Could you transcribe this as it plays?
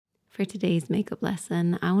For today's makeup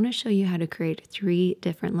lesson, I want to show you how to create 3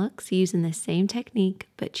 different looks using the same technique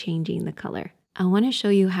but changing the color. I want to show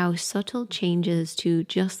you how subtle changes to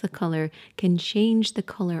just the color can change the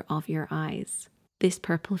color of your eyes. This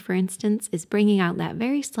purple, for instance, is bringing out that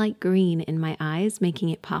very slight green in my eyes, making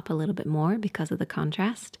it pop a little bit more because of the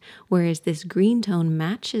contrast, whereas this green tone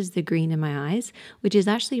matches the green in my eyes, which is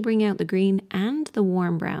actually bringing out the green and the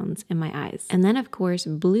warm browns in my eyes. And then, of course,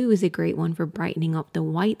 blue is a great one for brightening up the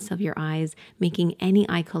whites of your eyes, making any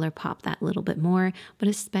eye color pop that little bit more, but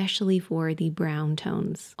especially for the brown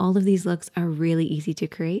tones. All of these looks are really easy to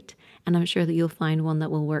create, and I'm sure that you'll find one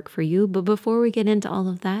that will work for you. But before we get into all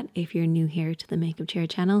of that, if you're new here to the Makeup Chair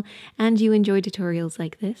channel and you enjoy tutorials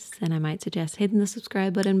like this, then I might suggest hitting the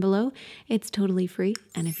subscribe button below. It's totally free,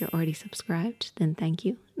 and if you're already subscribed, then thank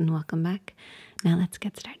you and welcome back. Now let's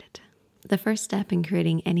get started. The first step in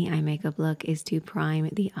creating any eye makeup look is to prime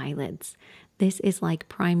the eyelids. This is like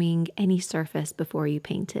priming any surface before you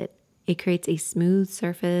paint it. It creates a smooth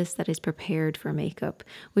surface that is prepared for makeup,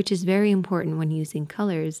 which is very important when using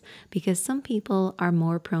colors because some people are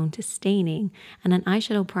more prone to staining, and an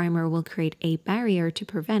eyeshadow primer will create a barrier to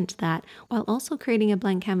prevent that while also creating a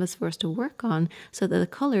blank canvas for us to work on so that the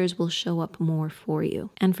colors will show up more for you.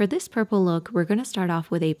 And for this purple look, we're going to start off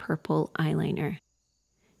with a purple eyeliner.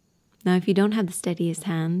 Now, if you don't have the steadiest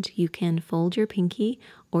hand, you can fold your pinky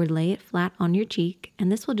or lay it flat on your cheek,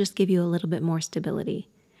 and this will just give you a little bit more stability.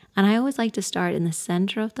 And I always like to start in the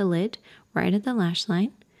center of the lid, right at the lash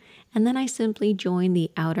line. And then I simply join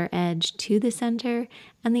the outer edge to the center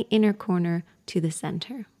and the inner corner to the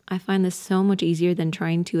center. I find this so much easier than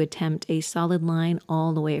trying to attempt a solid line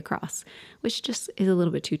all the way across, which just is a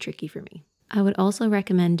little bit too tricky for me. I would also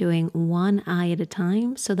recommend doing one eye at a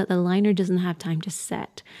time so that the liner doesn't have time to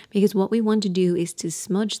set, because what we want to do is to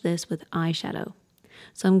smudge this with eyeshadow.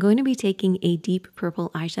 So I'm going to be taking a deep purple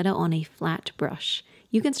eyeshadow on a flat brush.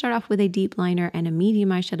 You can start off with a deep liner and a medium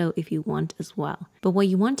eyeshadow if you want as well. But what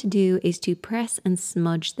you want to do is to press and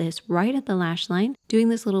smudge this right at the lash line, doing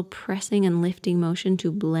this little pressing and lifting motion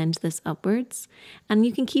to blend this upwards. And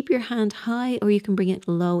you can keep your hand high or you can bring it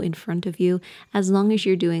low in front of you as long as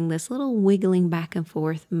you're doing this little wiggling back and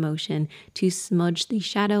forth motion to smudge the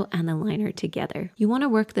shadow and the liner together. You want to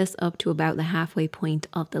work this up to about the halfway point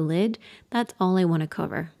of the lid. That's all I want to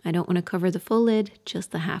cover. I don't want to cover the full lid,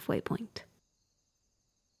 just the halfway point.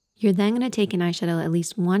 You're then going to take an eyeshadow at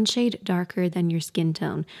least one shade darker than your skin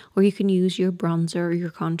tone, or you can use your bronzer or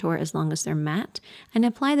your contour as long as they're matte, and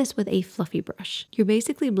apply this with a fluffy brush. You're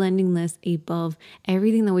basically blending this above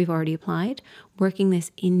everything that we've already applied, working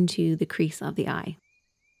this into the crease of the eye.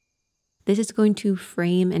 This is going to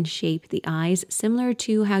frame and shape the eyes, similar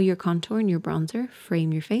to how your contour and your bronzer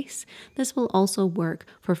frame your face. This will also work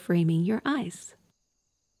for framing your eyes.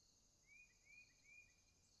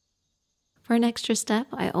 For an extra step,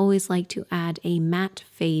 I always like to add a matte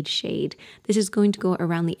fade shade. This is going to go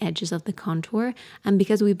around the edges of the contour, and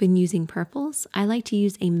because we've been using purples, I like to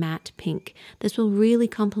use a matte pink. This will really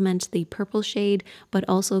complement the purple shade, but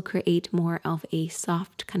also create more of a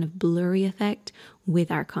soft kind of blurry effect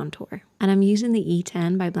with our contour. And I'm using the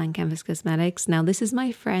İçin by Blank Canvas Cosmetics. Now, this is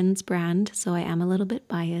my friend's brand, so I am a little bit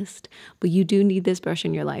biased, but you do need this brush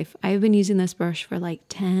in your life. I've been using this brush for like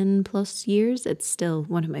 10 plus years. It's still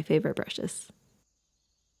one of my favorite brushes.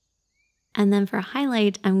 And then for a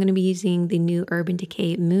highlight, I'm going to be using the new Urban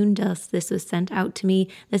Decay Moon Dust. This was sent out to me.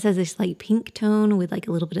 This has a slight pink tone with like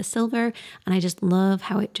a little bit of silver, and I just love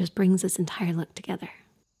how it just brings this entire look together.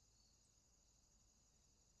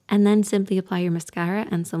 And then simply apply your mascara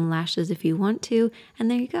and some lashes if you want to,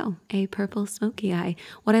 and there you go, a purple smoky eye.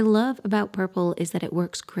 What I love about purple is that it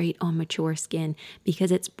works great on mature skin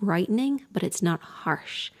because it's brightening, but it's not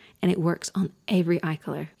harsh, and it works on every eye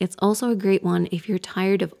color. It's also a great one if you're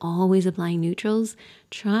tired of always applying neutrals.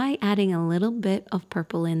 Try adding a little bit of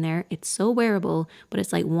purple in there. It's so wearable, but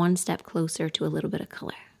it's like one step closer to a little bit of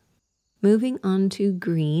color. Moving on to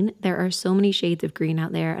green, there are so many shades of green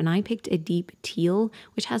out there, and I picked a deep teal,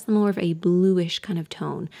 which has more of a bluish kind of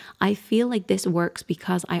tone. I feel like this works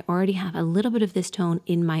because I already have a little bit of this tone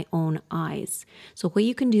in my own eyes. So what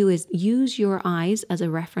you can do is use your eyes as a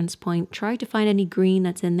reference point, try to find any green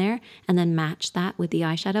that's in there, and then match that with the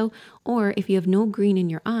eyeshadow. Or if you have no green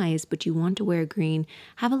in your eyes, but you want to wear green,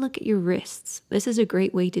 have a look at your wrists. This is a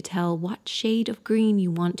great way to tell what shade of green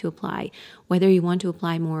you want to apply, whether you want to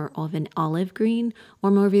apply more of an olive green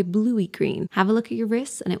or more of a bluey green. Have a look at your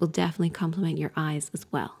wrists and it will definitely complement your eyes as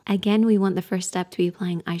well. Again, we want the first step to be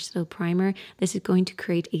applying eyeshadow primer. This is going to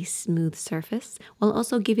create a smooth surface while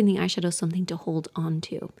also giving the eyeshadow something to hold on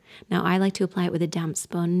to. Now, I like to apply it with a damp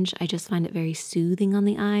sponge. I just find it very soothing on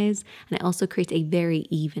the eyes, and it also creates a very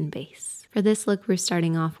even base. For this look, we're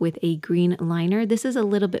starting off with a green liner. This is a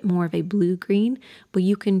little bit more of a blue green, but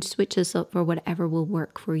you can switch this up for whatever will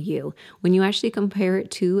work for you. When you actually compare it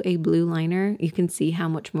to a blue liner, you can see how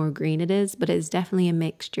much more green it is, but it's definitely a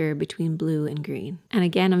mixture between blue and green. And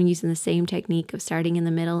again, I'm using the same technique of starting in the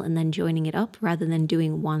middle and then joining it up rather than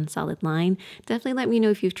doing one solid line. Definitely let me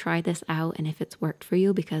know if you've tried this out and if it's worked for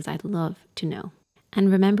you, because I'd love to know. And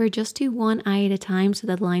remember, just do one eye at a time so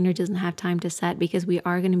that the liner doesn't have time to set, because we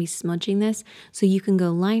are going to be smudging this. So you can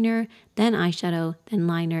go liner, then eyeshadow, then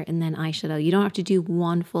liner, and then eyeshadow. You don't have to do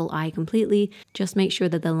one full eye completely. Just make sure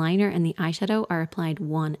that the liner and the eyeshadow are applied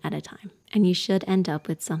one at a time. And you should end up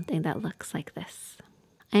with something that looks like this.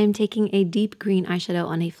 I am taking a deep green eyeshadow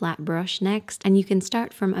on a flat brush next, and you can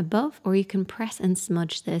start from above or you can press and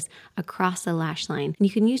smudge this across the lash line. And you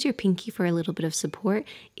can use your pinky for a little bit of support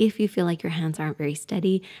if you feel like your hands aren't very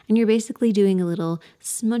steady, and you're basically doing a little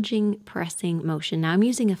smudging, pressing motion. Now I'm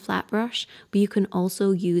using a flat brush, but you can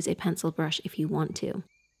also use a pencil brush if you want to.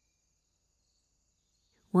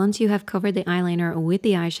 Once you have covered the eyeliner with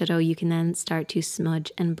the eyeshadow, you can then start to smudge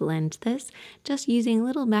and blend this, just using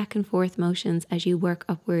little back and forth motions as you work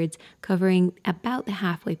upwards, covering about the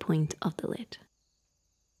halfway point of the lid.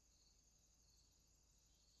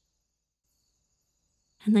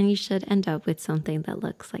 And then you should end up with something that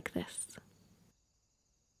looks like this.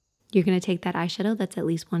 You're going to take that eyeshadow that's at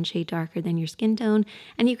least one shade darker than your skin tone,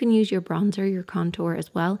 and you can use your bronzer, your contour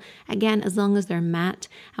as well. Again, as long as they're matte,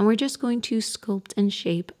 and we're just going to sculpt and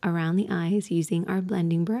shape around the eyes using our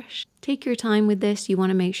blending brush. Take your time with this. You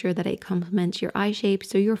want to make sure that it complements your eye shape,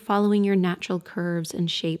 so you're following your natural curves and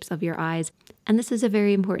shapes of your eyes. And this is a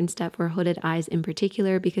very important step for hooded eyes in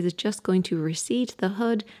particular, because it's just going to recede the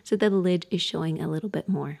hood so that the lid is showing a little bit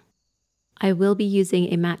more. I will be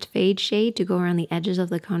using a matte fade shade to go around the edges of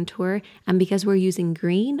the contour, and because we're using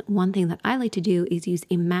green, one thing that I like to do is use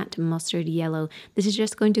a matte mustard yellow. This is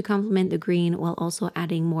just going to complement the green while also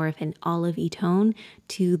adding more of an olivey tone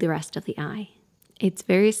to the rest of the eye. It's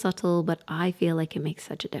very subtle, but I feel like it makes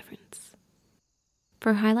such a difference.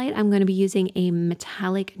 For highlight, I'm going to be using a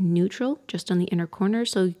metallic neutral just on the inner corner,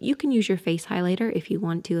 so you can use your face highlighter if you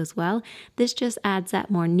want to as well. This just adds that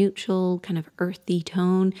more neutral, kind of earthy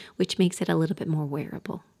tone, which makes it a little bit more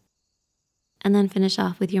wearable. And then finish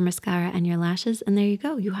off with your mascara and your lashes, and there you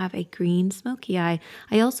go. You have a green smoky eye.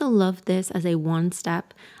 I also love this as a one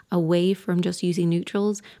step away from just using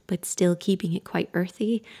neutrals, but still keeping it quite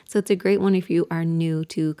earthy. So it's a great one if you are new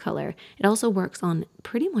to color. It also works on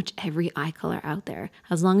pretty much every eye color out there,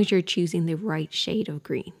 as long as you're choosing the right shade of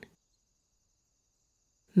green.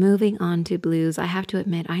 Moving on to blues, I have to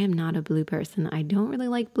admit I am not a blue person. I don't really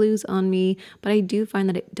like blues on me, but I do find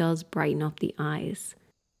that it does brighten up the eyes.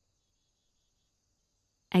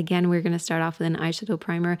 Again, we're going to start off with an eyeshadow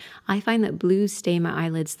primer. I find that blues stain my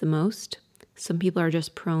eyelids the most. Some people are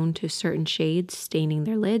just prone to certain shades staining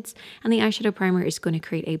their lids, and the eyeshadow primer is going to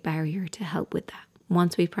create a barrier to help with that.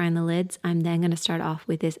 Once we prime the lids, I'm then going to start off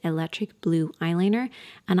with this electric blue eyeliner,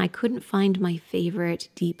 and I couldn't find my favorite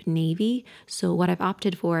deep navy, so what I've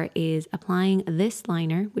opted for is applying this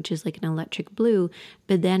liner, which is like an electric blue,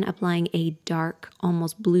 but then applying a dark,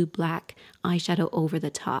 almost blue-black eyeshadow over the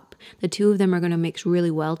top. The two of them are going to mix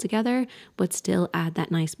really well together, but still add that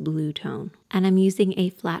nice blue tone. And I'm using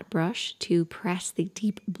a flat brush to press the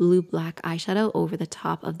deep blue-black eyeshadow over the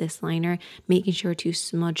top of this liner, making sure to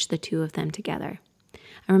smudge the two of them together.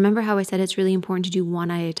 And remember how I said it's really important to do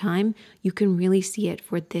one eye at a time? You can really see it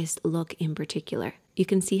for this look in particular. You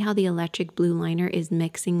can see how the electric blue liner is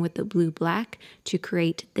mixing with the blue black to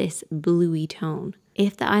create this bluey tone.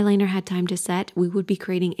 If the eyeliner had time to set, we would be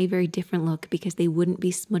creating a very different look because they wouldn't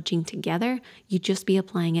be smudging together. You'd just be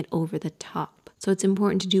applying it over the top. So it's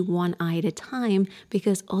important to do one eye at a time,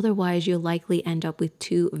 because otherwise you'll likely end up with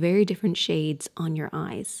two very different shades on your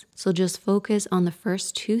eyes. So just focus on the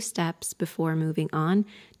first two steps before moving on,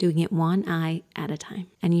 doing it one eye at a time.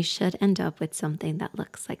 And you should end up with something that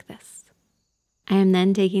looks like this. I am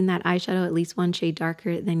then taking that eyeshadow at least one shade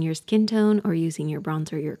darker than your skin tone, or using your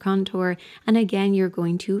bronzer or your contour. And again, you're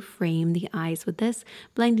going to frame the eyes with this,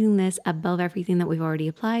 blending this above everything that we've already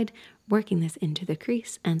applied, working this into the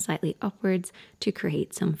crease and slightly upwards to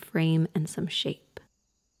create some frame and some shape.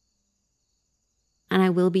 And I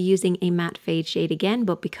will be using a matte fade shade again,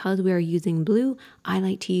 but because we are using blue, I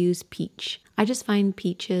like to use peach. I just find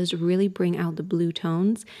peaches really bring out the blue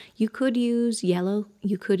tones. You could use yellow,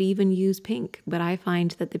 you could even use pink, but I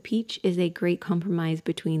find that the peach is a great compromise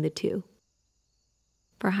between the two.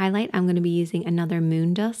 For highlight, I'm going to be using another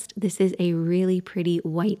Moon Dust. This is a really pretty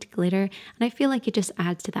white glitter, and I feel like it just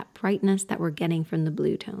adds to that brightness that we're getting from the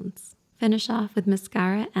blue tones. Finish off with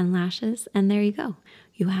mascara and lashes, and there you go.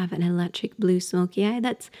 You have an electric blue smoky eye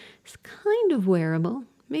that's kind of wearable.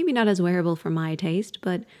 Maybe not as wearable for my taste,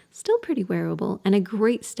 but still pretty wearable and a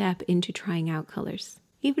great step into trying out colors.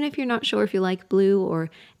 Even if you're not sure if you like blue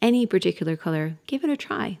or any particular color, give it a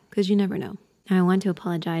try, because you never know. Now, I want to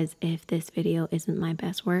apologize if this video isn't my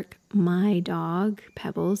best work. My dog,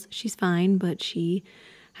 Pebbles, she's fine, but she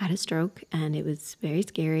had a stroke and it was very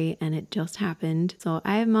scary and it just happened. So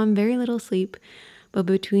I am on very little sleep, but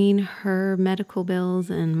between her medical bills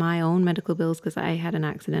and my own medical bills, because I had an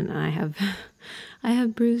accident and I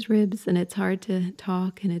have bruised ribs and it's hard to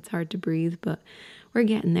talk and it's hard to breathe, but we're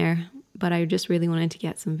getting there. But I just really wanted to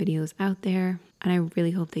get some videos out there, and I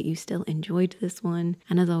really hope that you still enjoyed this one.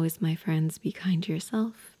 And as always, my friends, be kind to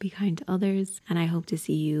yourself, be kind to others, and I hope to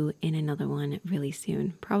see you in another one really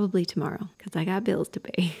soon, probably tomorrow, because I got bills to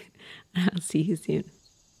pay. I'll see you soon.